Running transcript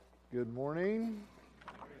Good morning.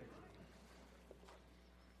 I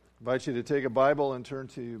invite you to take a Bible and turn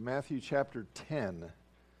to Matthew chapter 10.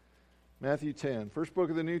 Matthew 10, first book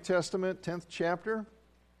of the New Testament, 10th chapter.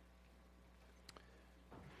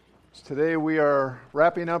 Today we are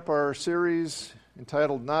wrapping up our series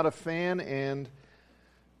entitled Not a Fan, and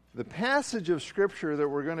the passage of Scripture that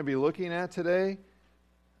we're going to be looking at today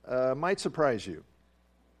might surprise you.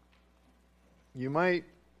 You might,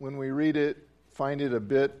 when we read it, find it a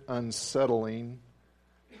bit unsettling,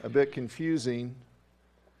 a bit confusing,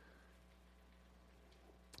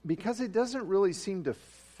 because it doesn't really seem to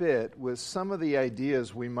fit with some of the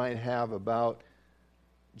ideas we might have about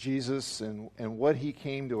Jesus and what he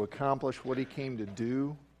came to accomplish, what he came to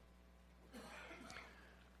do.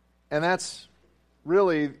 And that's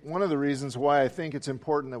really one of the reasons why I think it's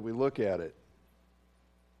important that we look at it.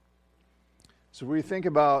 So we think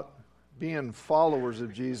about being followers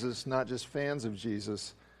of Jesus, not just fans of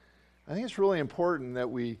Jesus. I think it's really important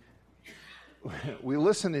that we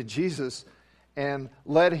listen to Jesus and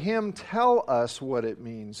let him tell us what it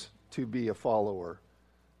means to be a follower.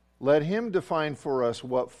 Let him define for us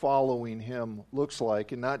what following him looks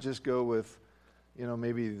like, and not just go with,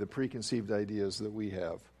 maybe the preconceived ideas that we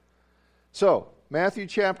have. So, Matthew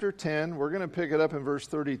chapter 10, we're going to pick it up in verse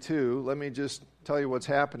 32. Let me just tell you what's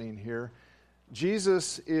happening here.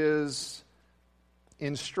 Jesus is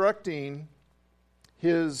instructing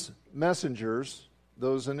his messengers,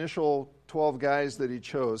 those initial 12 guys that he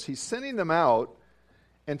chose. He's sending them out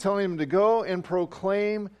and telling them to go and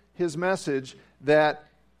proclaim his message that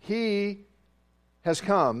he has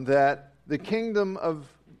come, that the kingdom of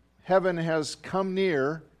heaven has come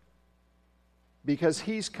near because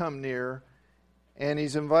he's come near, and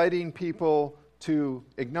he's inviting people to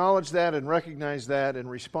acknowledge that and recognize that and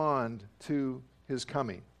respond to his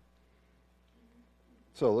coming.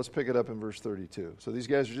 So let's pick it up in verse 32. So these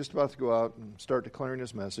guys are just about to go out and start declaring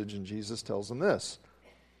his message, and Jesus tells them this.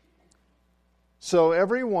 So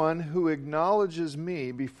everyone who acknowledges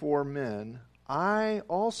me before men, I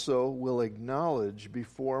also will acknowledge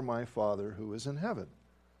before my Father who is in heaven.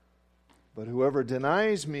 But whoever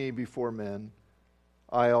denies me before men,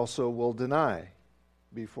 I also will deny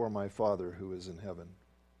before my Father who is in heaven.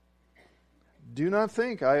 Do not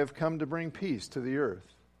think I have come to bring peace to the earth.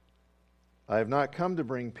 I have not come to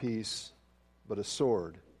bring peace, but a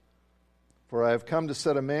sword. For I have come to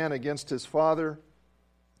set a man against his father,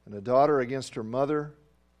 and a daughter against her mother,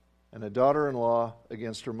 and a daughter-in-law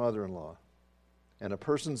against her mother-in-law. And a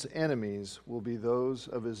person's enemies will be those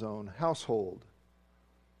of his own household.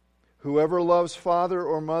 Whoever loves father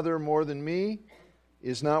or mother more than me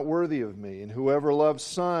is not worthy of me, and whoever loves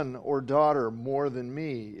son or daughter more than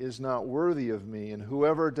me is not worthy of me, and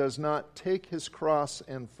whoever does not take his cross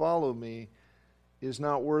and follow me is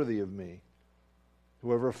not worthy of me.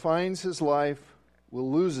 Whoever finds his life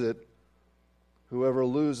will lose it. Whoever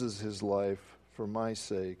loses his life for my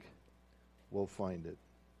sake will find it.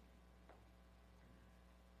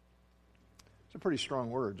 It's a pretty strong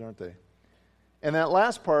words, aren't they? And that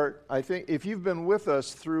last part, I think, if you've been with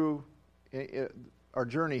us through our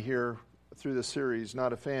journey here through the series,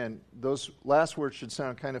 Not a Fan, those last words should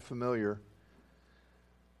sound kind of familiar.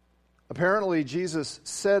 Apparently, Jesus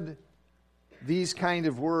said these kind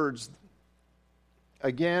of words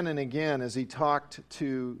again and again as he talked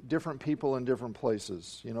to different people in different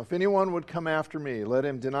places. If anyone would come after me, let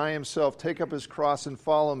him deny himself, take up his cross, and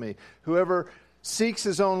follow me. Whoever seeks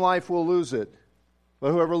his own life will lose it,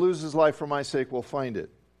 but whoever loses life for my sake will find it.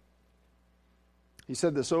 He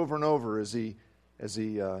said this over and over as he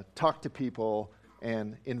talked to people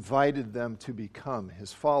and invited them to become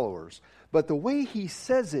his followers. But the way he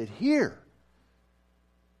says it here,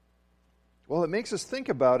 well, it makes us think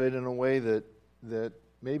about it in a way that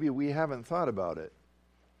maybe we haven't thought about it.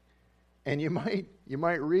 And you might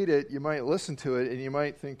read it, you might listen to it, and you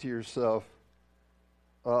might think to yourself,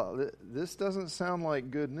 this doesn't sound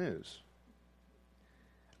like good news.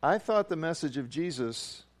 I thought the message of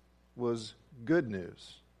Jesus was good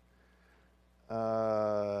news.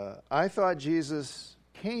 I thought Jesus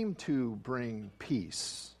came to bring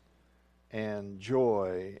peace and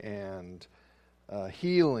joy and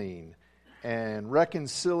healing and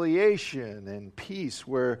reconciliation and peace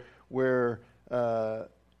where there's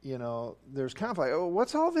conflict. Oh,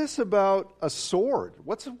 what's all this about a sword?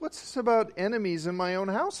 What's this about enemies in my own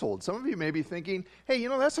household? Some of you may be thinking, hey,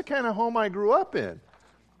 that's the kind of home I grew up in.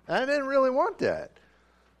 I didn't really want that.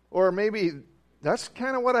 Or maybe that's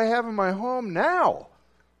kind of what I have in my home now.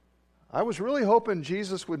 I was really hoping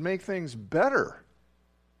Jesus would make things better,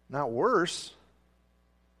 not worse.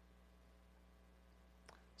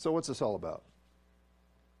 So what's this all about?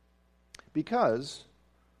 Because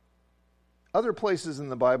Other places in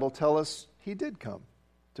the Bible tell us he did come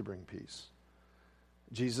to bring peace.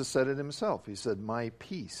 Jesus said it himself. He said, "My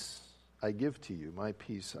peace I give to you. My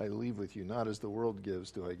peace I leave with you. Not as the world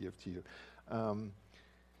gives do I give to you."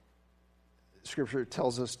 Scripture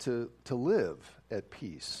tells us to live at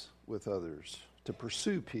peace with others, to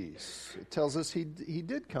pursue peace. It tells us he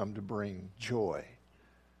did come to bring joy.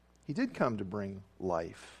 He did come to bring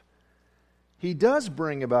life. He does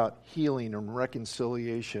bring about healing and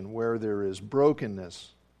reconciliation where there is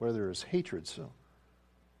brokenness, where there is hatred. So,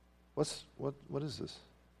 what is this?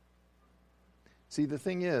 See, the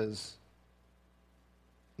thing is,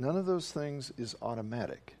 none of those things is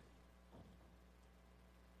automatic.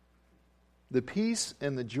 The peace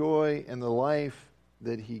and the joy and the life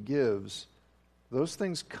that he gives, those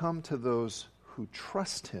things come to those who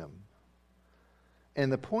trust him.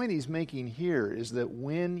 And the point he's making here is that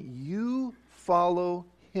when you follow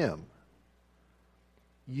him,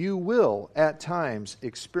 you will at times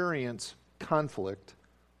experience conflict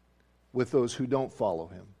with those who don't follow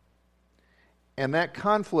him. And that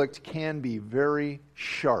conflict can be very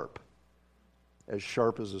sharp as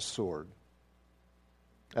a sword.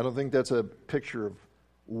 I don't think that's a picture of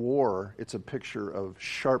war. It's a picture of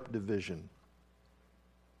sharp division.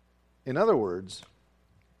 In other words,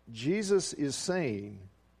 Jesus is saying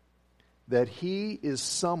that he is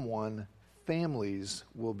someone families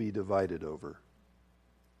will be divided over.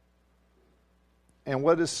 And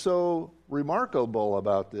what is so remarkable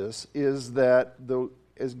about this is that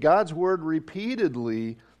as God's word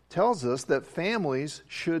repeatedly tells us that families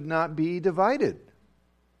should not be divided.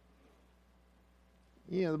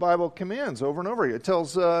 You know, the Bible commands over and over again. It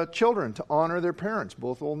tells children to honor their parents.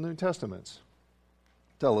 Both Old and New Testaments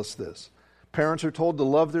tell us this. Parents are told to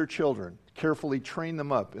love their children, carefully train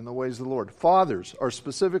them up in the ways of the Lord. Fathers are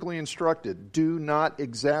specifically instructed, do not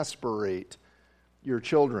exasperate your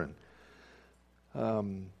children.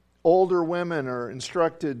 Older women are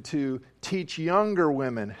instructed to teach younger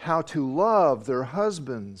women how to love their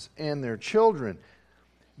husbands and their children.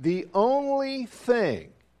 The only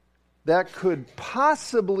thing that could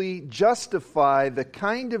possibly justify the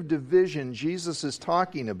kind of division Jesus is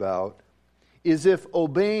talking about is if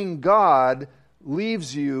obeying God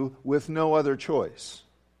leaves you with no other choice.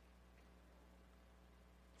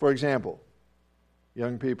 For example,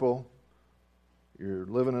 young people, you're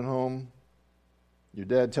living at home, your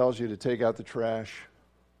dad tells you to take out the trash.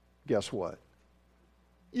 Guess what?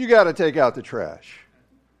 You got to take out the trash.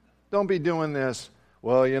 Don't be doing this.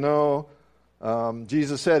 Well, you know,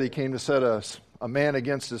 Jesus said he came to set a man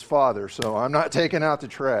against his father, so I'm not taking out the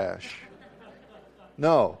trash.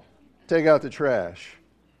 No, take out the trash.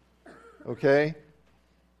 Okay?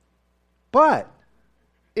 But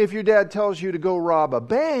if your dad tells you to go rob a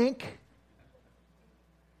bank,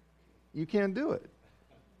 you can't do it.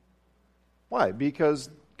 Why? Because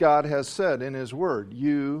God has said in his word,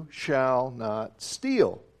 you shall not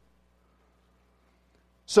steal.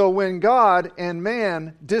 So when God and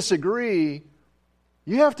man disagree,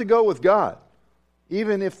 you have to go with God,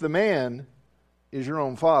 even if the man is your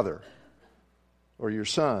own father or your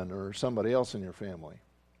son or somebody else in your family.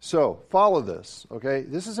 So, follow this, okay?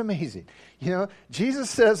 This is amazing. You know, Jesus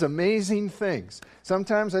says amazing things.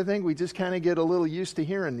 Sometimes I think we just kind of get a little used to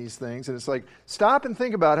hearing these things, and it's like, stop and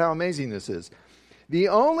think about how amazing this is. The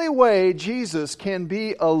only way Jesus can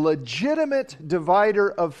be a legitimate divider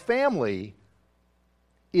of family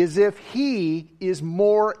is if he is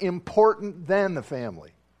more important than the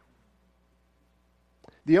family.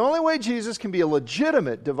 The only way Jesus can be a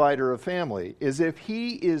legitimate divider of family is if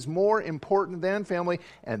he is more important than family,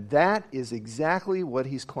 and that is exactly what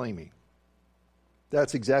he's claiming.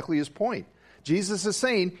 That's exactly his point. Jesus is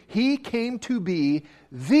saying he came to be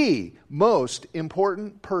the most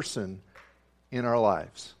important person in our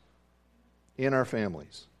lives, in our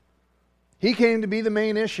families. He came to be the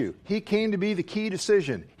main issue. He came to be the key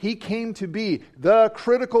decision. He came to be the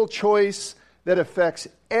critical choice that affects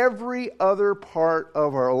every other part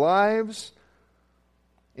of our lives,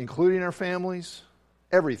 including our families,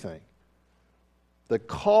 everything. The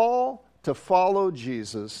call to follow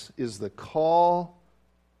Jesus is the call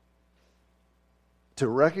to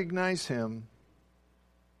recognize him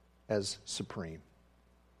as supreme,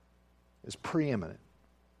 as preeminent,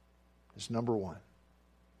 as number one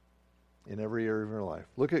in every area of our life.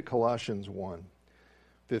 Look at Colossians 1,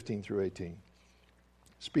 15 through 18.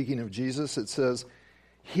 Speaking of Jesus, it says,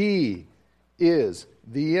 he is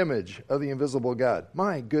the image of the invisible God.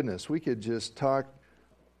 My goodness, we could just talk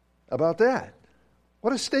about that.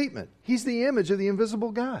 What a statement. He's the image of the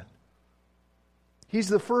invisible God. He's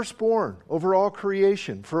the firstborn over all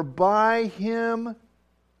creation. For by him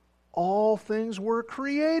all things were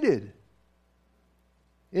created.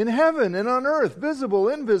 in heaven and on earth, visible,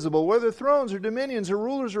 invisible, whether thrones or dominions or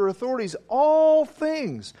rulers or authorities, all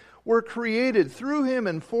things were created through him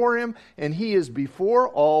and for him, and he is before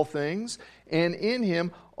all things, and in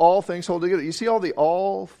him all things hold together. You see all the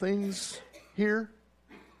all things here?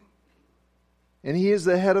 And he is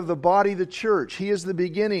the head of the body, the church. He is the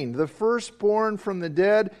beginning, the firstborn from the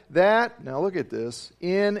dead, that, now look at this,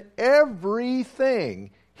 in everything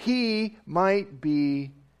he might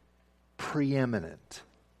be preeminent.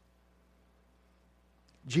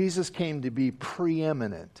 Jesus came to be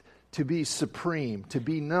preeminent, to be supreme, to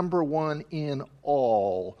be number one in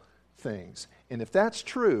all things. And if that's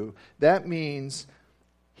true, that means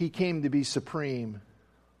he came to be supreme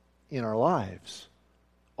in our lives.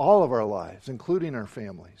 All of our lives, including our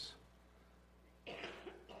families.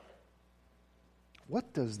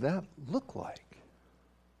 What does that look like?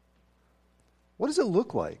 What does it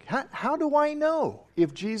look like? How do I know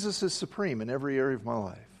if Jesus is supreme in every area of my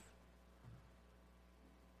life?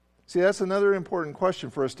 See, that's another important question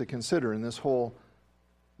for us to consider in this whole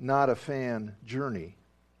not a fan journey.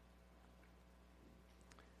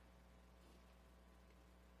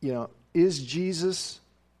 You know, is Jesus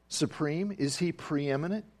supreme? Is he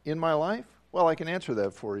preeminent in my life? Well, I can answer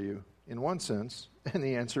that for you in one sense, and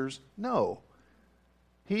the answer is no.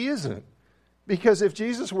 He isn't. Because if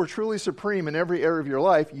Jesus were truly supreme in every area of your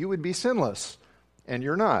life, you would be sinless, and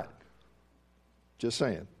you're not. Just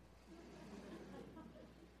saying.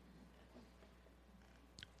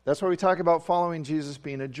 That's why we talk about following Jesus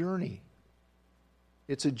being a journey.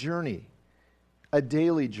 It's a journey. A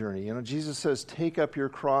daily journey. You know, Jesus says, take up your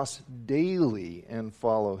cross daily and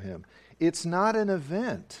follow him. It's not an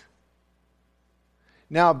event.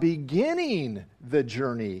 Now, beginning the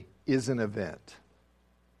journey is an event.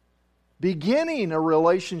 Beginning a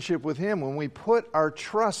relationship with him, when we put our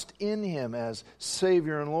trust in him as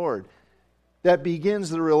Savior and Lord, that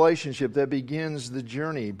begins the relationship, that begins the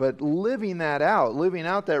journey. But living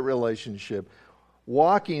out that relationship,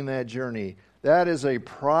 walking that journey, that is a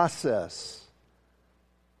process.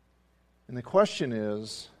 And the question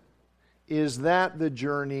is that the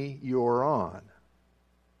journey you're on?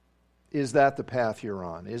 Is that the path you're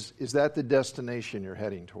on? Is that the destination you're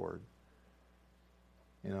heading toward?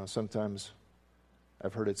 You know, sometimes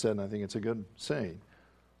I've heard it said, and I think it's a good saying,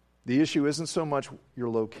 the issue isn't so much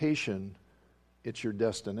your location, it's your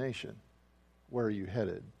destination. Where are you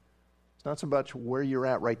headed? It's not so much where you're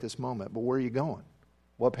at right this moment, but where are you going?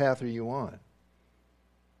 What path are you on?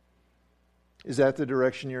 Is that the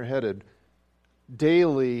direction you're headed?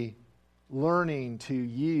 Daily learning to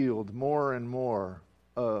yield more and more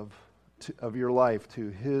of your life to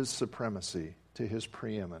his supremacy, to his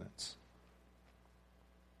preeminence.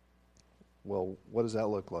 Well, what does that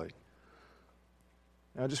look like?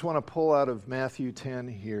 Now, I just want to pull out of Matthew 10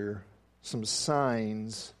 here some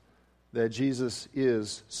signs that Jesus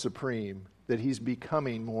is supreme, that he's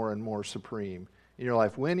becoming more and more supreme in your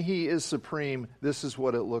life. When he is supreme, this is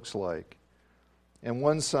what it looks like. And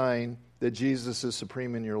one sign that Jesus is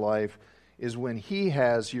supreme in your life is when he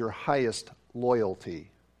has your highest loyalty.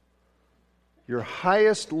 Your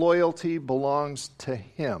highest loyalty belongs to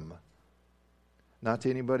him, not to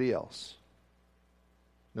anybody else,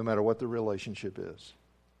 no matter what the relationship is.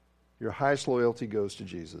 Your highest loyalty goes to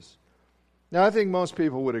Jesus. Now, I think most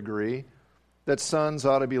people would agree that sons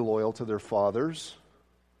ought to be loyal to their fathers.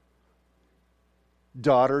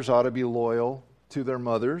 Daughters ought to be loyal to their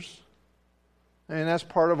mothers. And that's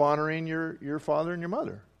part of honoring your father and your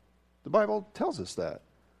mother. The Bible tells us that.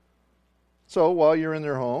 So while you're in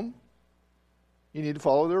their home, you need to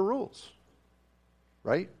follow their rules.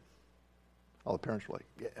 Right? All the parents are like,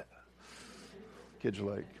 yeah. Kids are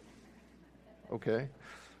like, okay.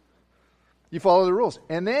 You follow the rules.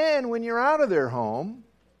 And then when you're out of their home,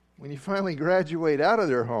 when you finally graduate out of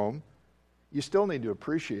their home, you still need to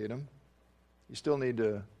appreciate them. You still need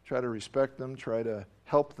to try to respect them, try to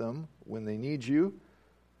help them when they need you.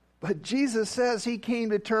 But Jesus says he came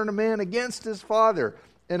to turn a man against his father,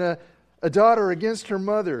 and a daughter against her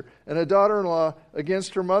mother, and a daughter-in-law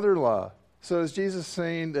against her mother-in-law. So is Jesus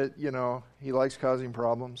saying that, he likes causing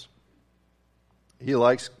problems? He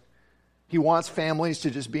wants families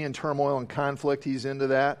to just be in turmoil and conflict. He's into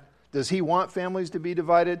that. Does he want families to be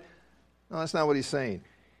divided? No, that's not what he's saying.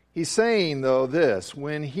 He's saying, though, this.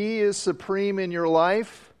 When he is supreme in your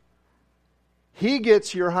life, he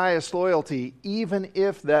gets your highest loyalty, even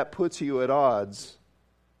if that puts you at odds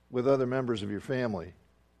with other members of your family.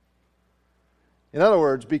 In other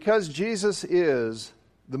words, because Jesus is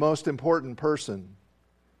the most important person,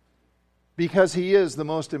 because he is the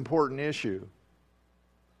most important issue,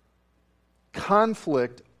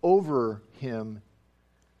 conflict over him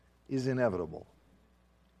is inevitable.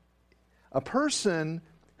 A person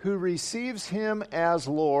who receives him as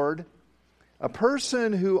Lord, a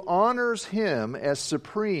person who honors him as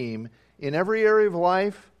supreme in every area of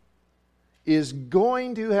life, is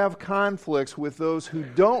going to have conflicts with those who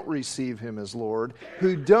don't receive him as Lord,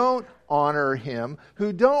 who don't honor him,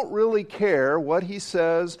 who don't really care what he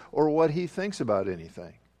says or what he thinks about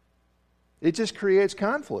anything. It just creates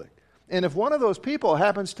conflict. And if one of those people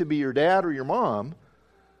happens to be your dad or your mom,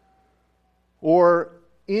 or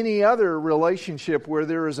any other relationship where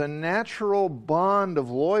there is a natural bond of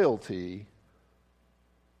loyalty,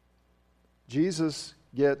 Jesus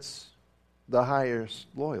gets the highest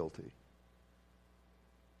loyalty.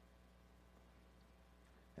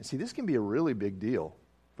 And see, this can be a really big deal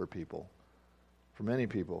for people, for many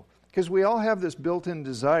people, because we all have this built-in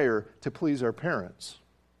desire to please our parents.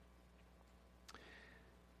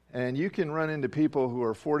 And you can run into people who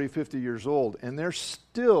are 40, 50 years old, and they're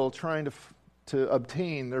still trying to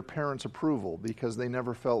obtain their parents' approval because they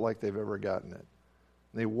never felt like they've ever gotten it.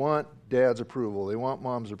 They want dad's approval. They want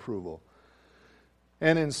mom's approval.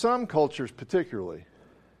 And in some cultures particularly,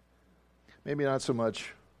 maybe not so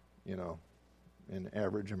much, in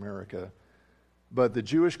average America, but the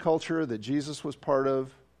Jewish culture that Jesus was part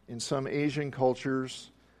of, in some Asian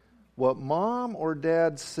cultures, what mom or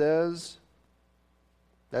dad says,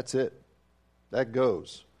 that's it. That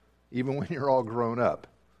goes. Even when you're all grown up,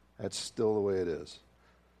 that's still the way it is.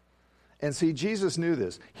 And see, Jesus knew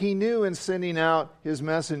this. He knew in sending out his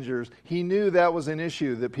messengers, he knew that was an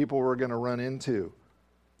issue that people were going to run into.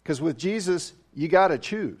 Because with Jesus, you got to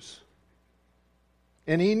choose.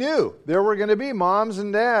 And he knew there were going to be moms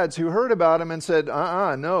and dads who heard about him and said,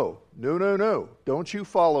 no. Don't you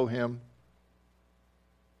follow him.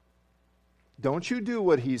 Don't you do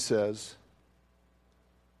what he says.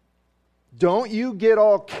 Don't you get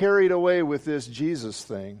all carried away with this Jesus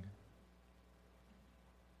thing.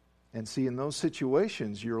 And see, in those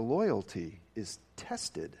situations, your loyalty is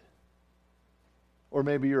tested. Or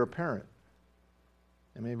maybe you're a parent.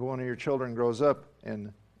 And maybe one of your children grows up,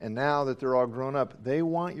 and now that they're all grown up, they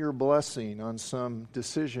want your blessing on some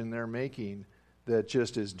decision they're making that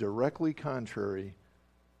just is directly contrary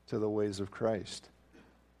to the ways of Christ.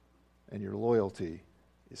 And your loyalty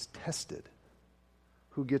is tested.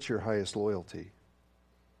 Who gets your highest loyalty?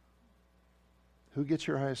 Who gets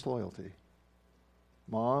your highest loyalty?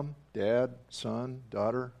 Mom, dad, son,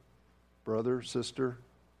 daughter, brother, sister,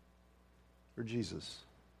 or Jesus?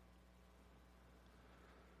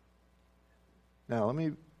 Now, let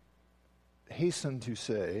me hasten to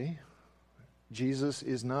say, Jesus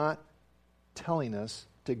is not telling us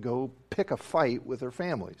to go pick a fight with our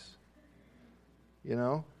families.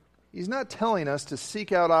 He's not telling us to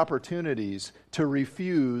seek out opportunities to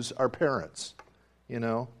refuse our parents,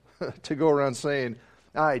 to go around saying,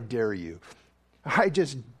 I dare you. I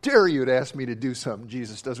just dare you to ask me to do something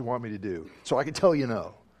Jesus doesn't want me to do, so I can tell you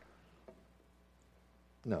no.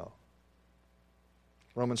 No.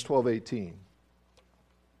 Romans 12:18.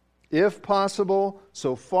 If possible,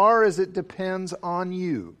 so far as it depends on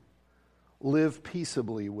you, live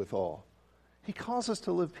peaceably with all. He calls us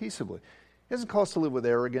to live peaceably. He doesn't call us to live with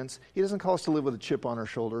arrogance. He doesn't call us to live with a chip on our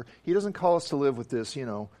shoulder. He doesn't call us to live with this,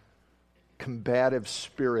 combative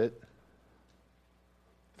spirit.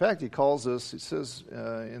 In fact, he calls us, it says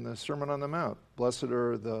in the Sermon on the Mount, blessed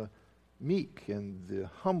are the meek and the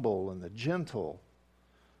humble and the gentle.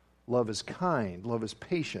 Love is kind. Love is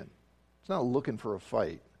patient. It's not looking for a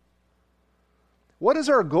fight. What is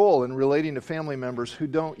our goal in relating to family members who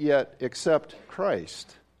don't yet accept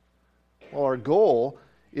Christ? Well, our goal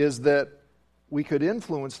is that we could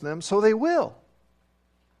influence them so they will.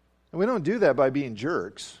 And we don't do that by being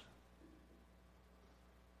jerks.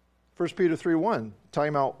 1 Peter 3:1, talking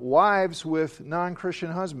about wives with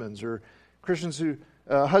non-Christian husbands, or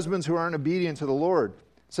husbands who aren't obedient to the Lord.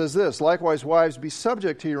 It says this, likewise, wives, be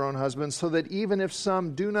subject to your own husbands, so that even if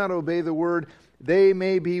some do not obey the word, they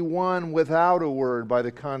may be won without a word by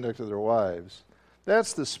the conduct of their wives.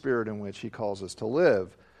 That's the spirit in which he calls us to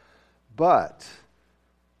live. But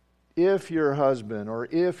if your husband, or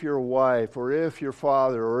if your wife, or if your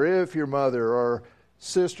father, or if your mother, or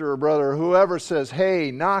sister or brother, or whoever says, hey,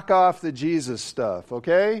 knock off the Jesus stuff,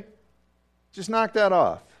 okay? Just knock that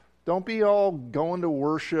off. Don't be all going to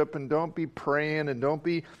worship, and don't be praying, and don't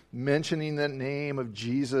be mentioning the name of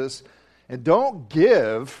Jesus, and don't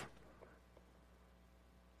give,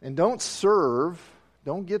 and don't serve,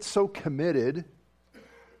 don't get so committed.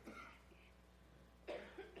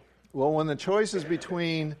 Well, when the choice is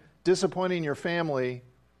between disappointing your family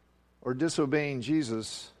or disobeying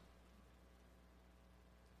Jesus,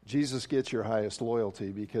 Jesus gets your highest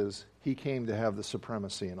loyalty because he came to have the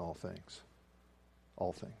supremacy in all things.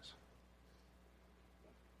 All things.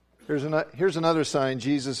 Here's another sign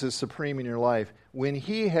Jesus is supreme in your life. When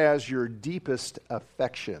he has your deepest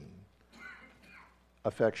affection.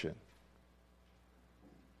 Affection.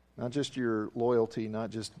 Not just your loyalty, not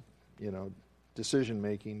just, decision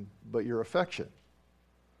making, but your affection.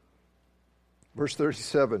 Verse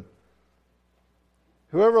 37.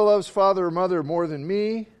 Whoever loves father or mother more than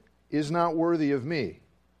me is not worthy of me.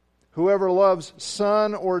 Whoever loves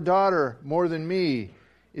son or daughter more than me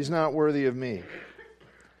is not worthy of me.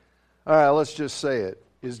 All right, let's just say it.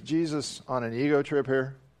 Is Jesus on an ego trip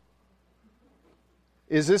here?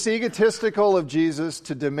 Is this egotistical of Jesus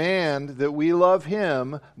to demand that we love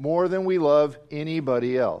him more than we love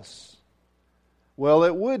anybody else? Well,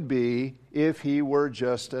 it would be if he were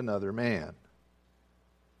just another man.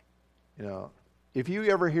 If you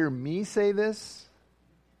ever hear me say this,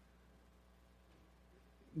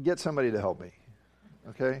 get somebody to help me,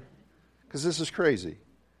 okay? Because this is crazy.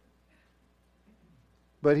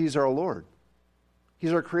 But he's our Lord.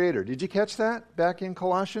 He's our Creator. Did you catch that back in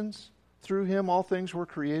Colossians? Through him all things were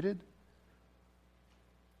created.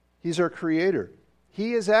 He's our Creator.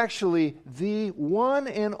 He is actually the one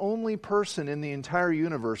and only person in the entire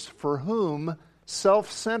universe for whom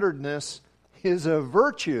self-centeredness is a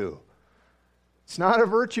virtue. It's not a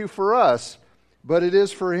virtue for us, but it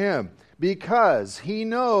is for him. Because he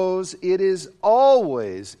knows it is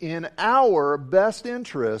always in our best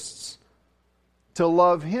interests to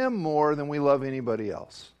love him more than we love anybody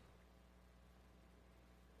else.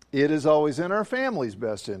 It is always in our family's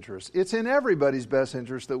best interest. It's in everybody's best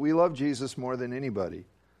interest that we love Jesus more than anybody.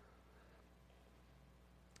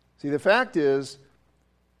 See, the fact is,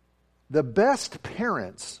 the best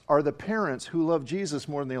parents are the parents who love Jesus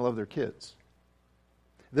more than they love their kids.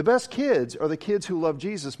 The best kids are the kids who love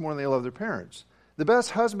Jesus more than they love their parents. The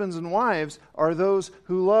best husbands and wives are those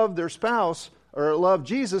who love their spouse or love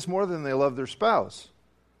Jesus more than they love their spouse.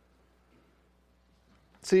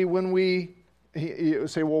 See, when you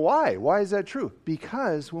say, well, why? Why is that true?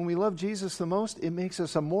 Because when we love Jesus the most, it makes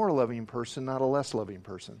us a more loving person, not a less loving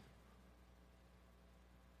person.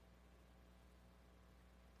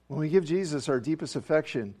 When we give Jesus our deepest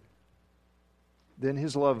affection, then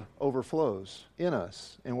his love overflows in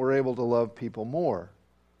us, and we're able to love people more.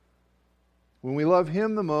 When we love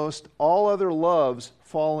him the most, all other loves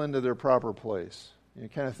fall into their proper place. You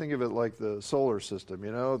kind of think of it like the solar system,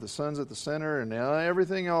 the sun's at the center, and now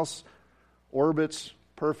everything else orbits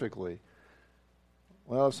perfectly.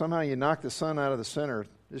 Well, if somehow you knock the sun out of the center,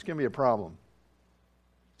 there's going to be a problem.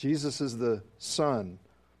 Jesus is the sun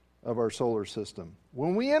of our solar system.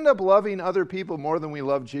 When we end up loving other people more than we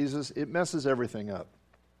love Jesus, it messes everything up.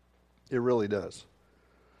 It really does.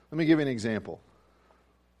 Let me give you an example.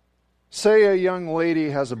 Say a young lady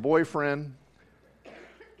has a boyfriend,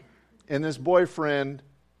 and this boyfriend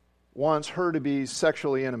wants her to be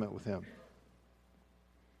sexually intimate with him.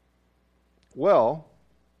 Well,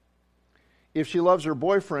 if she loves her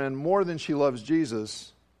boyfriend more than she loves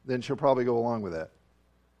Jesus, then she'll probably go along with that.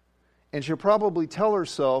 And she'll probably tell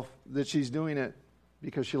herself that she's doing it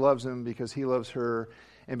because she loves him, because he loves her,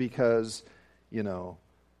 and because,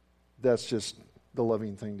 that's just the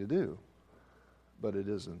loving thing to do. But it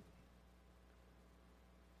isn't.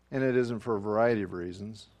 And it isn't for a variety of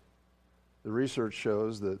reasons. The research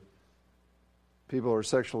shows that people are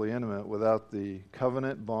sexually intimate without the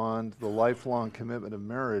covenant bond, the lifelong commitment of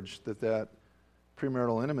marriage, that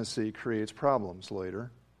premarital intimacy creates problems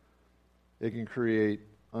later. It can create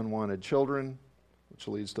unwanted children, which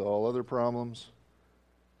leads to all other problems.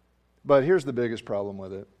 But here's the biggest problem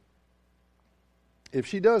with it. If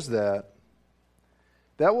she does that,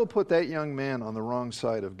 that will put that young man on the wrong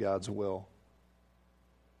side of God's will.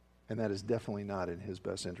 And that is definitely not in his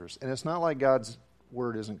best interest. And it's not like God's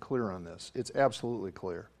word isn't clear on this. It's absolutely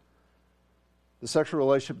clear. The sexual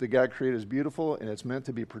relationship that God created is beautiful, and it's meant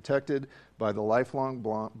to be protected by the lifelong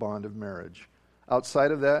bond of marriage.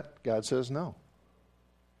 Outside of that, God says no.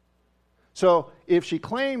 So if she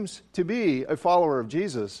claims to be a follower of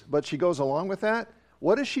Jesus, but she goes along with that,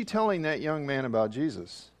 what is she telling that young man about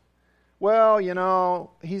Jesus? Well,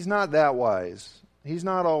 he's not that wise. He's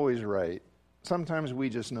not always right. Sometimes we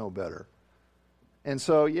just know better. And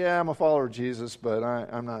so, yeah, I'm a follower of Jesus, but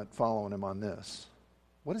I'm not following him on this.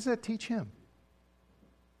 What does that teach him?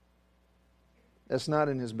 That's not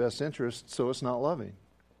in his best interest, so it's not loving.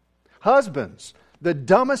 Husbands, the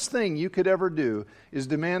dumbest thing you could ever do is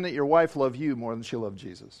demand that your wife love you more than she loved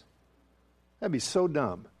Jesus. That'd be so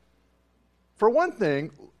dumb. For one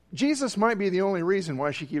thing, Jesus might be the only reason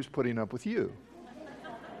why she keeps putting up with you.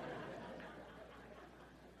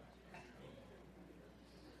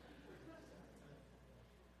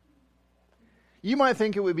 You might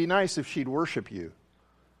think it would be nice if she'd worship you.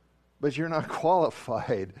 but you're not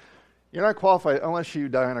qualified. You're not qualified unless you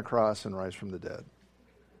die on a cross and rise from the dead.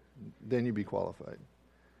 Then you'd be qualified.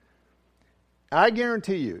 I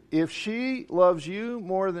guarantee you, if she loves you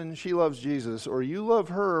more than she loves Jesus, or you love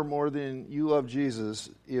her more than you love Jesus,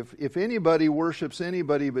 if anybody worships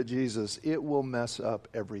anybody but Jesus, it will mess up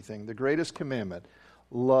everything. The greatest commandment,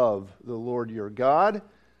 love the Lord your God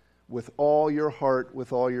with all your heart,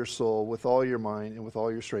 with all your soul, with all your mind, and with all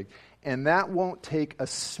your strength. And that won't take a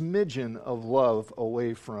smidgen of love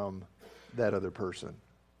away from that other person.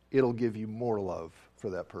 It'll give you more love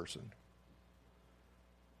for that person.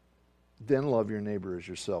 Then love your neighbor as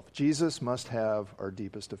yourself. Jesus must have our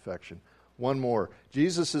deepest affection. One more.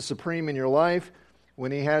 Jesus is supreme in your life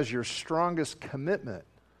when he has your strongest commitment.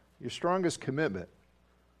 Your strongest commitment.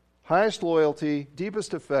 Highest loyalty,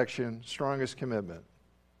 deepest affection, strongest commitment.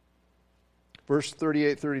 Verse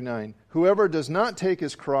 38, 39. Whoever does not take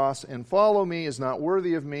his cross and follow me is not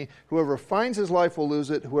worthy of me. Whoever finds his life will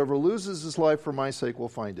lose it. Whoever loses his life for my sake will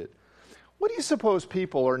find it. What do you suppose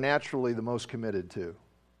people are naturally the most committed to?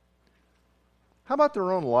 How about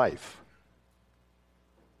their own life?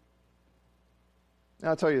 Now,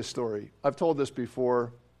 I'll tell you a story. I've told this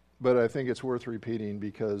before, but I think it's worth repeating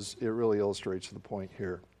because it really illustrates the point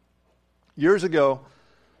here. Years ago,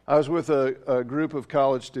 I was with a group of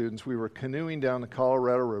college students. We were canoeing down the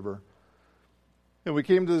Colorado River, and we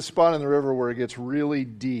came to the spot in the river where it gets really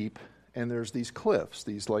deep, and there's these cliffs,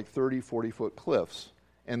 these like 30, 40-foot cliffs,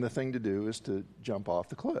 and the thing to do is to jump off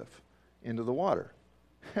the cliff into the water.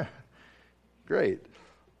 Great.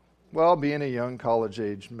 Well, being a young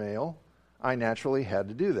college-age male, I naturally had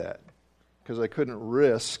to do that because I couldn't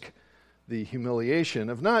risk the humiliation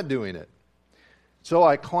of not doing it. So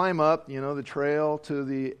I climb up, the trail to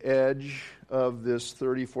the edge of this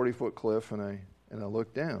 30, 40-foot cliff, and I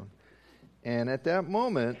look down. And at that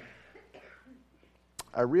moment,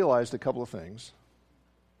 I realized a couple of things.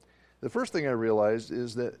 The first thing I realized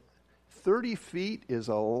is that 30 feet is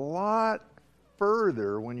a lot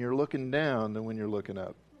further when you're looking down than when you're looking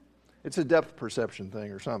up. It's a depth perception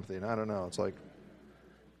thing or something. I don't know. It's like...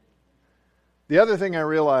 The other thing I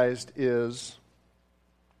realized is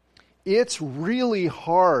it's really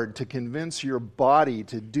hard to convince your body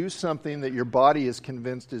to do something that your body is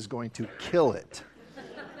convinced is going to kill it.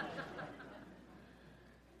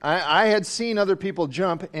 I had seen other people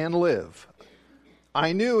jump and live.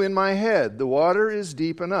 I knew in my head the water is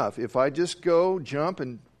deep enough. If I just jump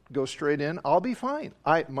and go straight in, I'll be fine.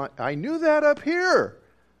 I knew that up here.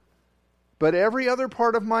 But every other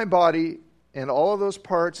part of my body and all of those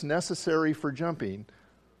parts necessary for jumping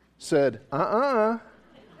said,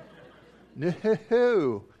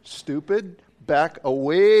 no, stupid, back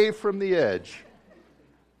away from the edge.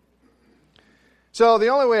 So the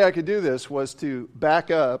only way I could do this was to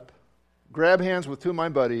back up, grab hands with two of my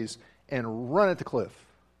buddies, and run at the cliff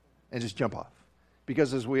and just jump off.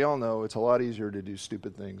 Because as we all know, it's a lot easier to do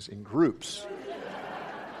stupid things in groups.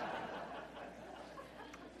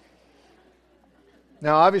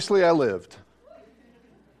 Now, obviously, I lived.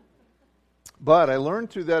 But I learned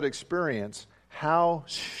through that experience how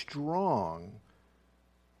strong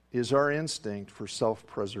is our instinct for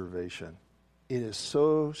self-preservation. It is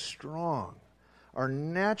so strong.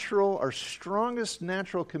 Our strongest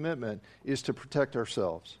natural commitment is to protect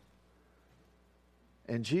ourselves.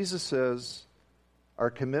 And Jesus says our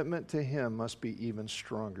commitment to him must be even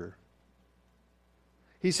stronger.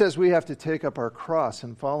 He says we have to take up our cross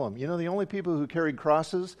and follow him. The only people who carried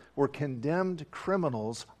crosses were condemned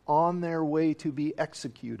criminals on their way to be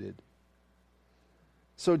executed.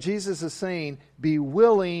 So Jesus is saying, be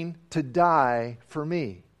willing to die for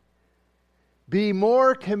me. Be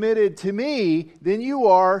more committed to me than you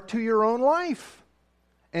are to your own life.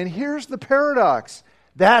 And here's the paradox.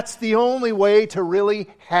 That's the only way to really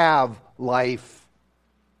have life.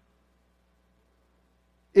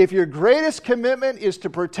 If your greatest commitment is to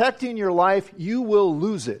protecting your life, you will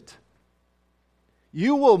lose it.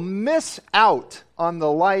 You will miss out on the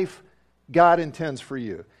life God intends for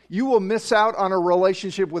you. You will miss out on a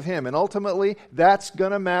relationship with him, and ultimately, that's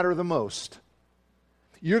going to matter the most.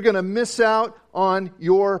 You're going to miss out on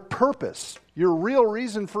your purpose, your real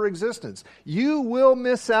reason for existence. You will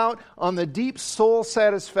miss out on the deep soul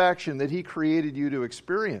satisfaction that he created you to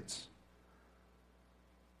experience.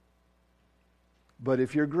 But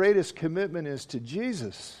if your greatest commitment is to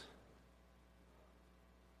Jesus,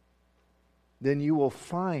 then you will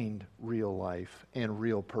find real life and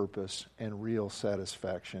real purpose and real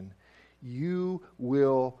satisfaction. You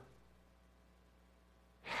will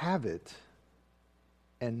have it,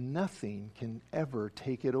 and nothing can ever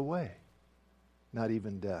take it away, not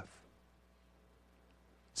even death.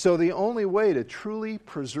 So the only way to truly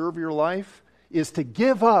preserve your life is to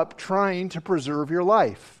give up trying to preserve your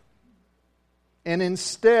life. And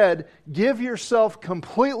instead, give yourself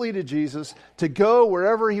completely to Jesus, to go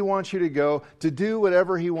wherever He wants you to go, to do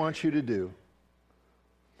whatever He wants you to do.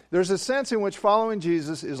 There's a sense in which following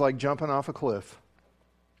Jesus is like jumping off a cliff.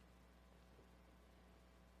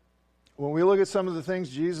 When we look at some of the things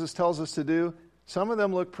Jesus tells us to do, some of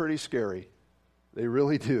them look pretty scary. They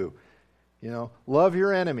really do. Love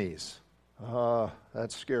your enemies.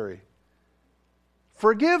 That's scary.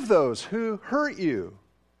 Forgive those who hurt you.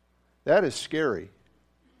 That is scary.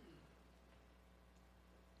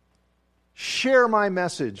 Share my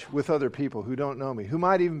message with other people who don't know me, who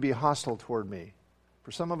might even be hostile toward me.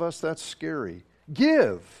 For some of us, that's scary.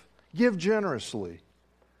 Give generously.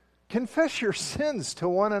 Confess your sins to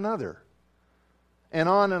one another. And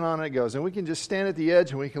on it goes. And we can just stand at the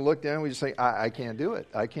edge and we can look down and we just say, I can't do it.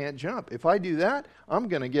 I can't jump. If I do that, I'm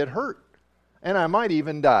going to get hurt. And I might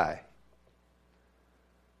even die.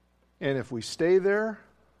 And if we stay there,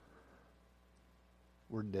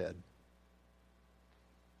 we're dead.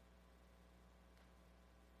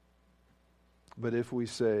 But if we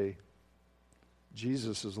say,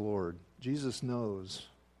 Jesus is Lord, Jesus knows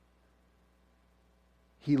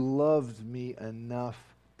He loved me enough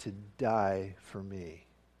to die for me,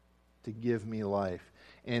 to give me life.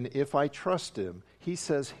 And if I trust Him, He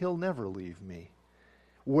says He'll never leave me.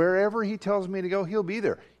 Wherever He tells me to go, He'll be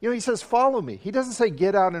there. He says, follow me. He doesn't say,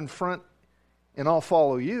 get out in front and I'll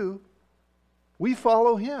follow you. We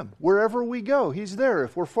follow Him. Wherever we go, He's there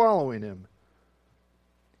if we're following Him.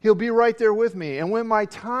 He'll be right there with me. And when my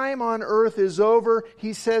time on earth is over,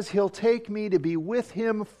 He says He'll take me to be with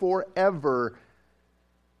Him forever.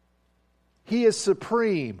 He is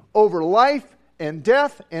supreme over life and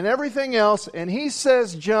death and everything else. And He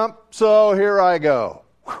says jump, so here I go.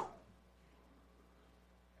 Whew.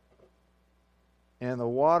 And the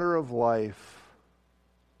water of life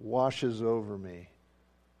washes over me.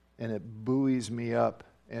 And it buoys me up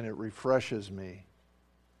and it refreshes me.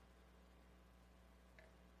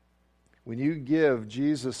 When you give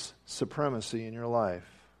Jesus supremacy in your life,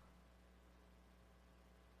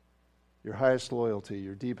 your highest loyalty,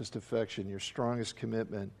 your deepest affection, your strongest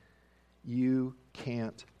commitment, you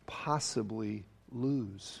can't possibly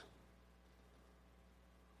lose.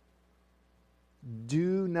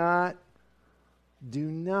 Do not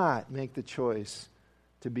make the choice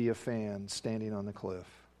to be a fan standing on the cliff.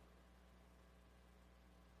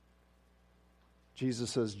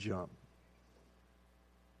 Jesus says jump.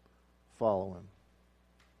 Follow Him,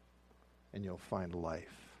 and you'll find life.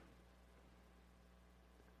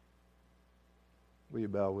 Will you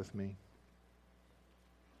bow with me?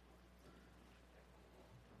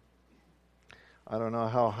 I don't know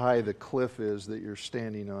how high the cliff is that you're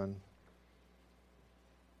standing on.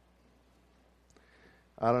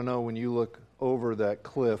 I don't know when you look over that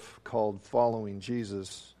cliff called following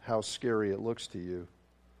Jesus, how scary it looks to you.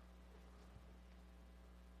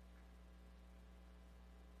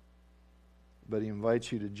 But He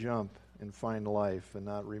invites you to jump and find life and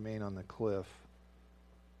not remain on the cliff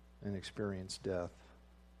and experience death.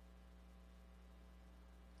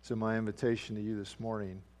 So my invitation to you this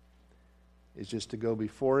morning is just to go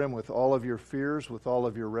before Him with all of your fears, with all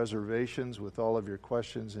of your reservations, with all of your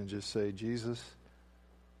questions, and just say, Jesus,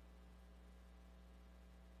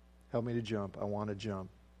 help me to jump. I want to jump.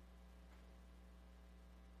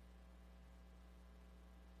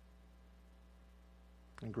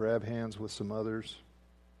 And grab hands with some others,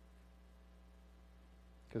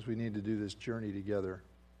 because we need to do this journey together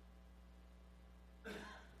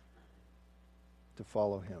to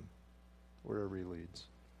follow Him wherever He leads.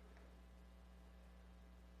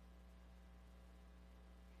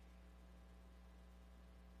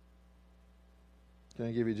 Can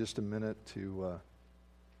I give you just a minute to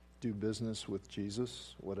do business with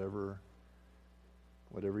Jesus? Whatever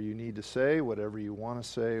you need to say, whatever you want to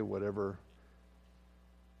say, whatever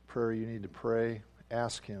prayer you need to pray,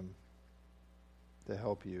 ask Him to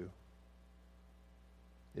help you.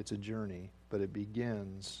 It's a journey, but it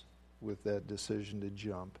begins with that decision to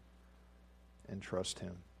jump and trust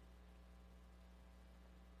Him.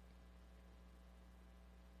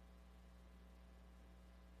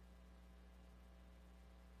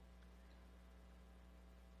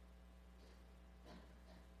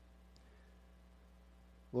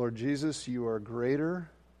 Lord Jesus, You are greater.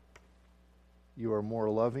 You are more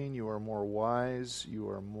loving. You are more wise. You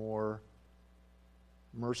are more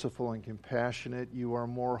merciful and compassionate. You are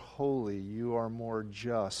more holy. You are more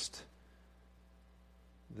just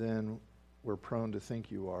than we're prone to think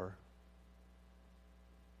You are.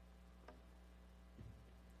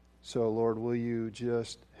 So, Lord, will you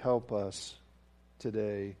just help us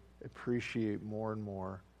today appreciate more and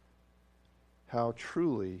more how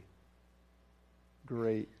truly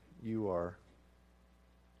great you are,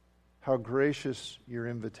 how gracious your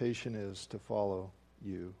invitation is to follow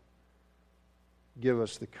you. Give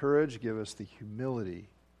us the courage, give us the humility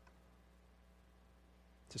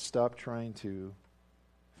to stop trying to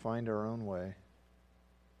find our own way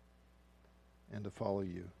and to follow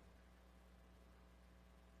you.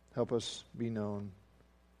 Help us be known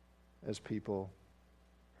as people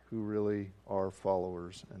who really are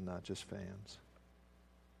followers and not just fans.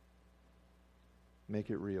 Make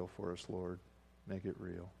it real for us, Lord. Make it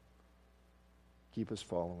real. Keep us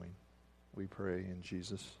following. We pray in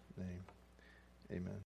Jesus' name. Amen.